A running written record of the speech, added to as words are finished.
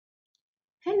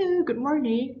Hello, good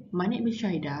morning. My name is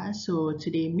Shaida. So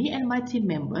today me and my team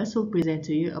members will present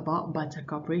to you about Bata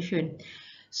Corporation.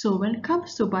 So when it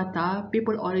comes to Bata,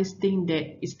 people always think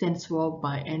that it stands for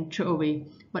buy and throw away.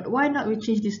 But why not we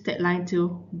change this tagline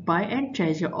to buy and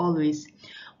treasure always?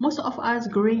 Most of us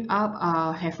growing up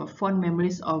have a fond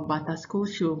memories of Bata school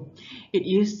shoe. It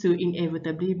used to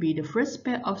inevitably be the first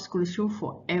pair of school shoe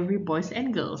for every boys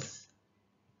and girls.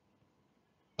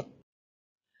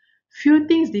 Few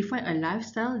things define a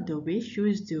lifestyle the way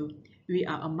shoes do. We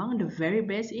are among the very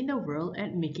best in the world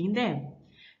at making them.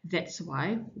 That's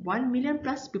why 1 million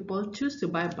plus people choose to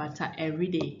buy Bata every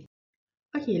day.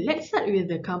 Okay, let's start with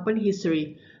the company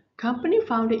history. Company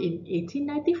founded in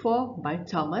 1894 by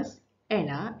Thomas,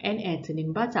 Anna, and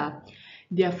Antonin Bata.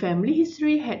 Their family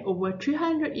history had over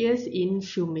 300 years in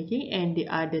shoemaking and they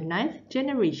are the ninth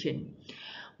generation.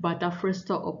 Bata first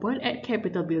store opened at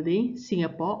Capitol Building,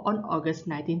 Singapore on August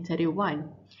 1931.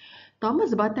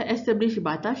 Thomas Bata established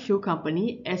Bata Shoe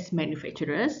Company as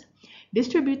manufacturers,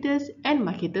 distributors, and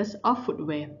marketers of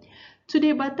footwear.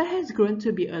 Today, Bata has grown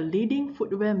to be a leading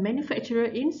footwear manufacturer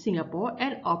in Singapore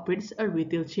and operates a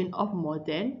retail chain of more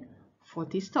than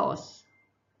 40 stores.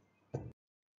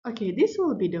 Okay, this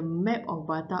will be the map of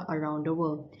Bata around the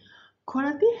world.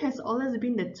 Quality has always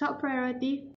been the top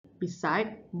priority. Besides,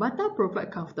 Bata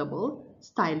provide comfortable,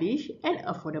 stylish, and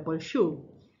affordable shoe.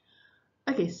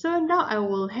 Okay, so now I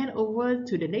will hand over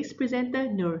to the next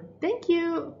presenter, Noor. Thank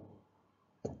you.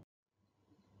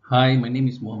 Hi, my name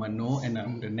is Muhammad Noor and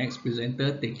I'm the next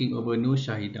presenter taking over Noor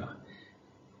Shahida.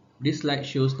 This slide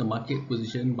shows the market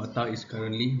position Bata is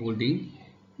currently holding,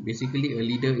 basically a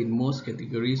leader in most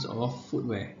categories of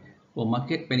footwear. For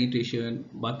market penetration,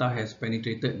 Bata has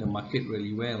penetrated the market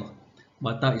really well.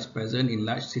 Bata is present in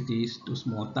large cities to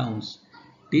small towns.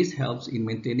 This helps in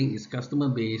maintaining its customer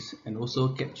base and also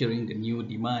capturing the new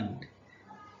demand.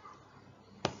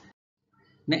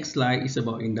 Next slide is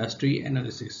about industry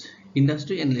analysis.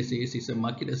 Industry analysis is a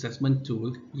market assessment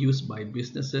tool used by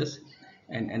businesses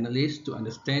and analysts to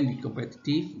understand the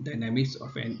competitive dynamics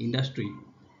of an industry.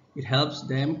 It helps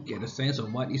them get a sense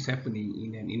of what is happening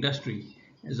in an industry.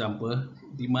 Example,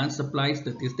 demand supply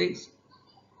statistics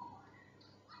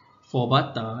for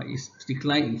Bata is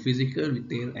decline in physical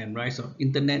retail and rise of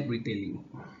internet retailing.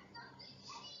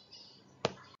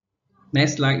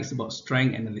 Next slide is about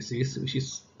strength analysis, which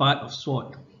is part of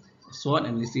SWOT. SWOT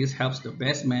analysis helps the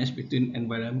best match between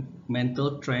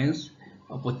environmental trends,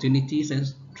 opportunities and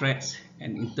threats,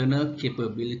 and internal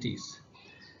capabilities.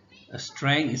 A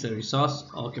strength is a resource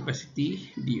or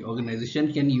capacity the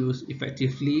organization can use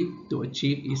effectively to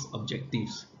achieve its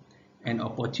objectives. An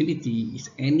opportunity is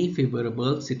any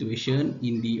favorable situation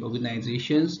in the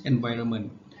organization's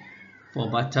environment. For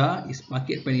Bata is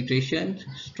market penetration,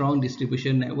 strong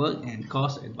distribution network, and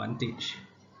cost advantage.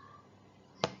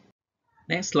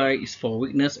 Next slide is for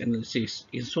weakness analysis.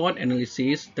 In SWOT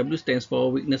analysis, W stands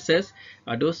for weaknesses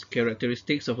are those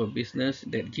characteristics of a business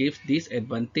that gives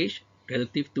disadvantage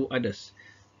relative to others.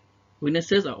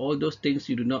 Weaknesses are all those things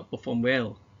you do not perform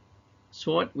well.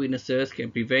 SWOT weaknesses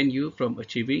can prevent you from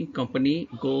achieving company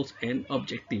goals and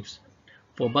objectives.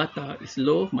 For Bata, it's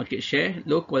low market share,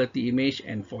 low quality image,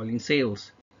 and falling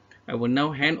sales. I will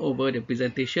now hand over the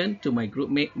presentation to my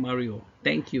groupmate Mario.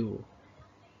 Thank you.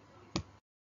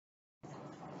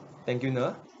 Thank you,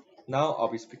 Noor. Now I'll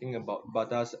be speaking about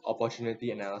Bata's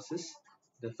opportunity analysis.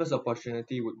 The first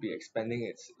opportunity would be expanding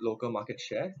its local market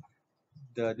share.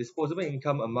 The disposable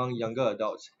income among younger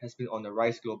adults has been on the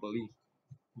rise globally.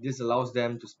 This allows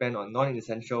them to spend on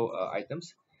non-essential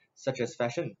items such as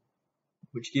fashion,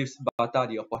 which gives Bata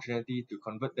the opportunity to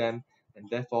convert them and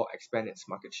therefore expand its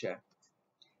market share.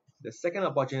 The second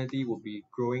opportunity would be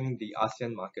growing the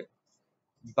ASEAN market.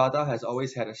 Bata has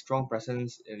always had a strong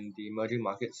presence in the emerging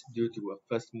markets due to a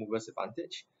first mover's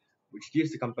advantage, which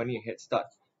gives the company a head start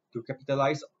to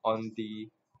capitalize on the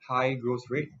high growth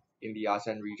rate in the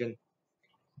ASEAN region.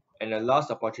 And the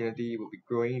last opportunity will be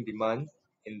growing demand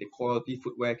in the quality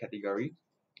footwear category.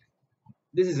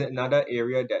 This is another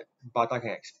area that Bata can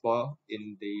explore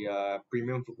in the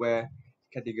premium footwear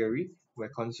category, where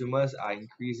consumers are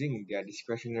increasing their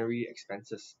discretionary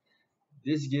expenses.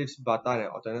 This gives Bata an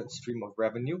alternate stream of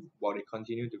revenue while they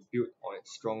continue to build on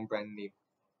its strong brand name.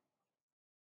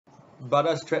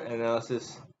 Bata's threat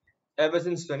analysis. Ever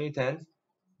since 2010,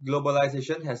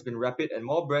 globalization has been rapid and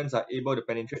more brands are able to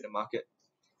penetrate the market.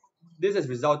 This has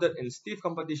resulted in stiff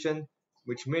competition,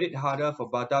 which made it harder for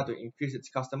Bata to increase its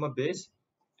customer base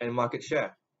and market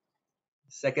share.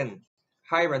 Second,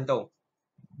 high rental.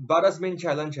 Bata's main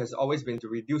challenge has always been to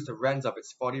reduce the rents of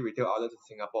its 40 retail outlets in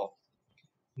Singapore.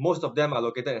 Most of them are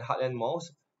located in heartland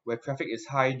malls, where traffic is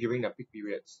high during the peak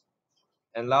periods.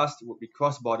 And last would be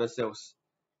cross-border sales.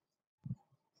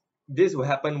 This will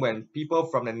happen when people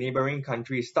from the neighboring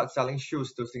countries start selling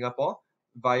shoes to Singapore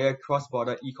via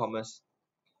cross-border e-commerce.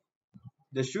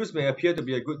 The shoes may appear to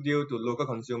be a good deal to local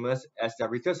consumers as their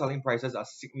retail selling prices are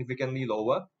significantly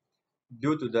lower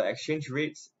due to the exchange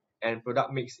rates and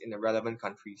product mix in the relevant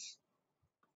countries.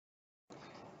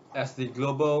 As the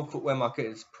global footwear market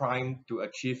is primed to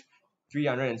achieve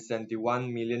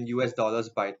 371 million US dollars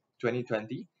by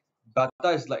 2020, Bata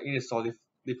is likely to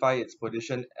solidify its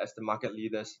position as the market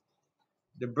leaders.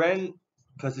 The brand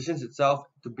positions itself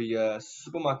to be a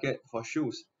supermarket for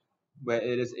shoes, where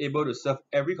it is able to serve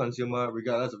every consumer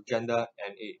regardless of gender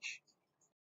and age.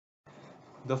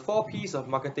 The four P's of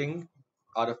marketing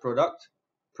are the product,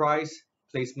 price,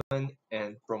 placement,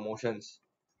 and promotions.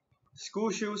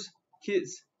 School shoes,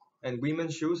 kids, and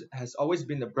women's shoes has always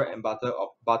been the bread and butter of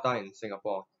Bata in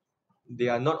Singapore. They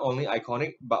are not only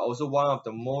iconic but also one of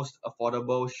the most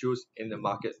affordable shoes in the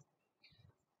market.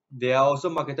 They are also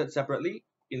marketed separately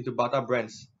into Bata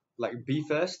brands like Be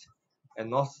First and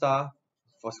North Star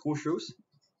for school shoes,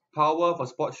 Power for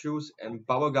sports shoes, and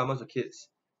Bauer garments for kids,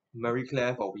 Marie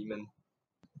Claire for women.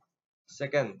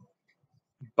 Second,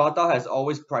 Bata has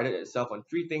always prided itself on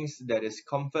three things, that is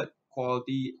comfort,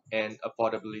 quality, and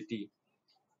affordability.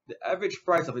 The average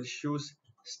price of its shoes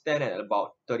stand at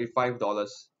about $35.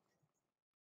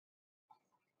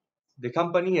 The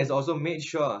company has also made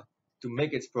sure to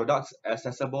make its products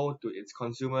accessible to its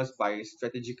consumers by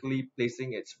strategically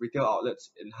placing its retail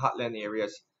outlets in heartland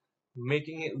areas,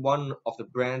 making it one of the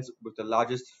brands with the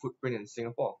largest footprint in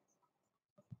Singapore.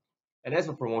 And as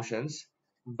for promotions,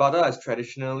 Bata has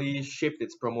traditionally shaped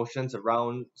its promotions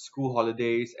around school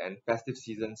holidays and festive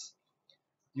seasons.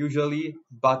 Usually,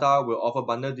 Bata will offer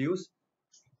bundle deals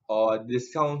or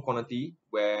discount quantity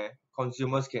where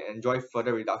consumers can enjoy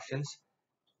further reductions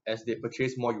as they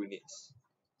purchase more units.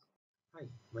 Hi,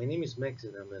 my name is Max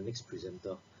and I'm the next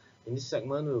presenter. In this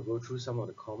segment, we'll go through some of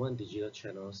the common digital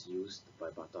channels used by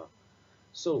Bata.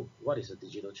 So, what is a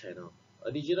digital channel?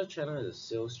 A digital channel is a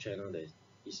sales channel that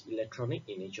is electronic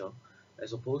in nature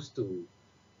as opposed to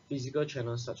physical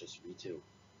channels such as retail.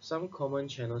 Some common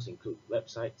channels include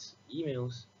websites,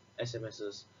 emails,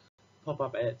 SMSs,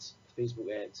 pop-up ads,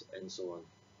 Facebook ads, and so on.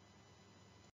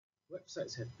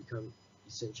 Websites have become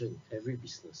essential in every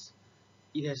business.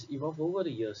 It has evolved over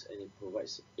the years and it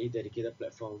provides a dedicated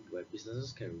platform where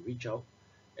businesses can reach out,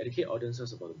 educate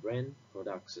audiences about the brand,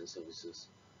 products, and services.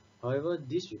 However,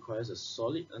 this requires a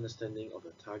solid understanding of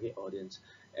the target audience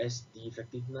as the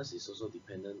effectiveness is also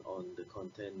dependent on the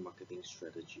content marketing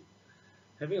strategy.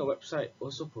 Having a website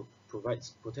also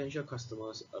provides potential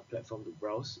customers a platform to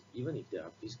browse even if they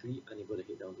are physically unable to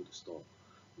head down to the store.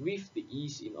 With the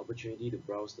ease in opportunity to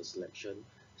browse the selection,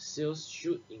 sales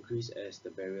should increase as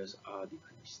the barriers are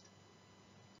decreased.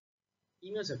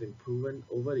 Emails have been proven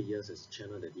over the years as a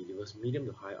channel that delivers medium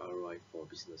to high ROI for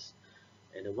business.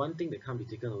 And the one thing that can't be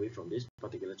taken away from this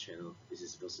particular channel is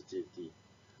its versatility.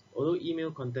 Although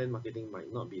email content marketing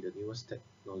might not be the newest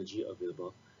technology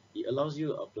available, it allows you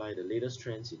to apply the latest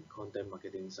trends in content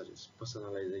marketing such as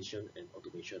personalization and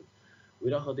automation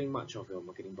without hurting much of your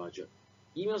marketing budget.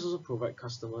 Emails also provide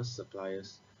customers,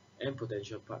 suppliers, and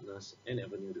potential partners an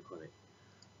avenue to connect,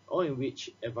 all in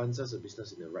which advances a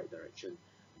business in the right direction,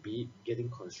 be it getting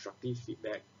constructive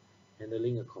feedback,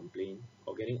 handling a complaint,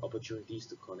 or getting opportunities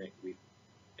to connect with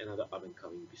another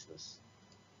up-and-coming business.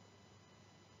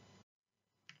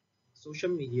 Social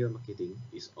media marketing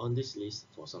is on this list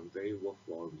for some very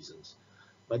worthwhile reasons.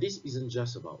 But this isn't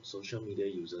just about social media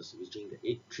users reaching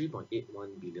the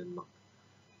 3.81 billion mark.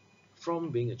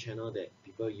 From being a channel that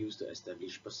people use to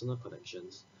establish personal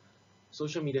connections,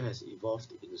 social media has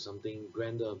evolved into something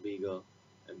grander, bigger,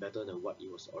 and better than what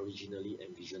it was originally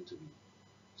envisioned to be.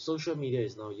 Social media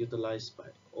is now utilized by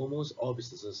almost all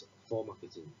businesses for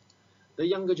marketing. The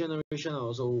younger generation are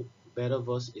also better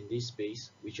versed in this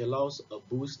space, which allows a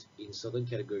boost in certain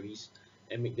categories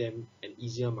and make them an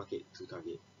easier market to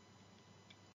target.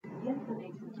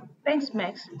 Thanks,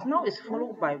 Max. Now it's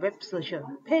followed by web search,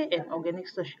 pay and organic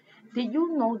search. Did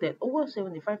you know that over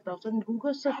 75,000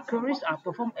 Google search queries are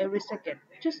performed every second?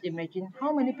 Just imagine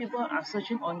how many people are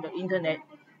searching on the internet.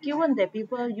 Given that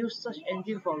people use search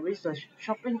engine for research,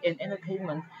 shopping and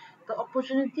entertainment, the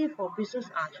opportunity for business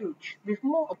are huge. With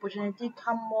more opportunity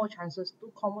come more chances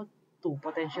to convert to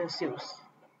potential sales.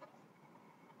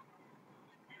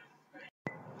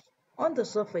 On the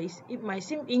surface, it might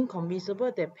seem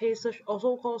inconceivable that paid search,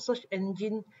 also called search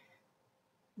engine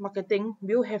marketing,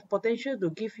 will have potential to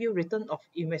give you return of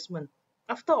investment.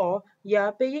 After all, you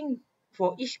are paying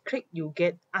for each click you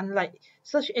get, unlike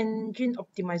search engine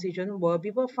optimization where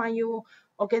people find you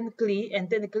organically and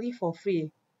technically for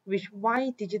free, which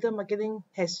why digital marketing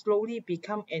has slowly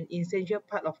become an essential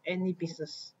part of any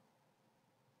business.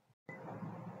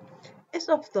 As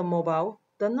of the mobile,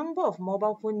 the number of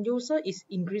mobile phone users is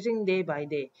increasing day by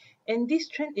day, and this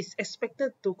trend is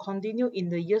expected to continue in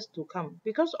the years to come.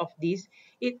 Because of this,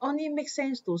 it only makes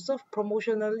sense to serve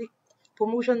promotionally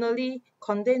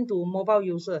content to mobile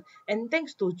users. And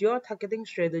thanks to geo-targeting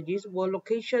strategies where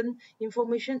location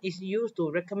information is used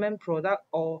to recommend product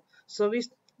or service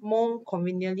more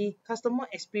conveniently, customer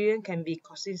experience can be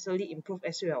consistently improved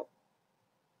as well.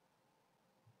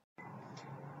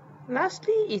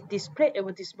 Lastly is display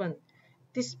advertisement.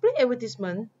 Display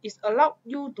advertisement is allowed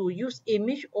you to use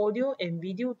image, audio, and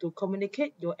video to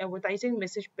communicate your advertising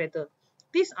message better.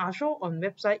 These are shown on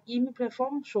website, email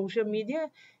platform, social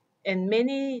media, and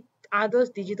many other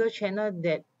digital channels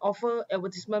that offer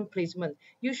advertisement placement,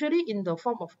 usually in the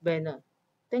form of banner.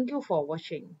 Thank you for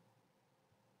watching.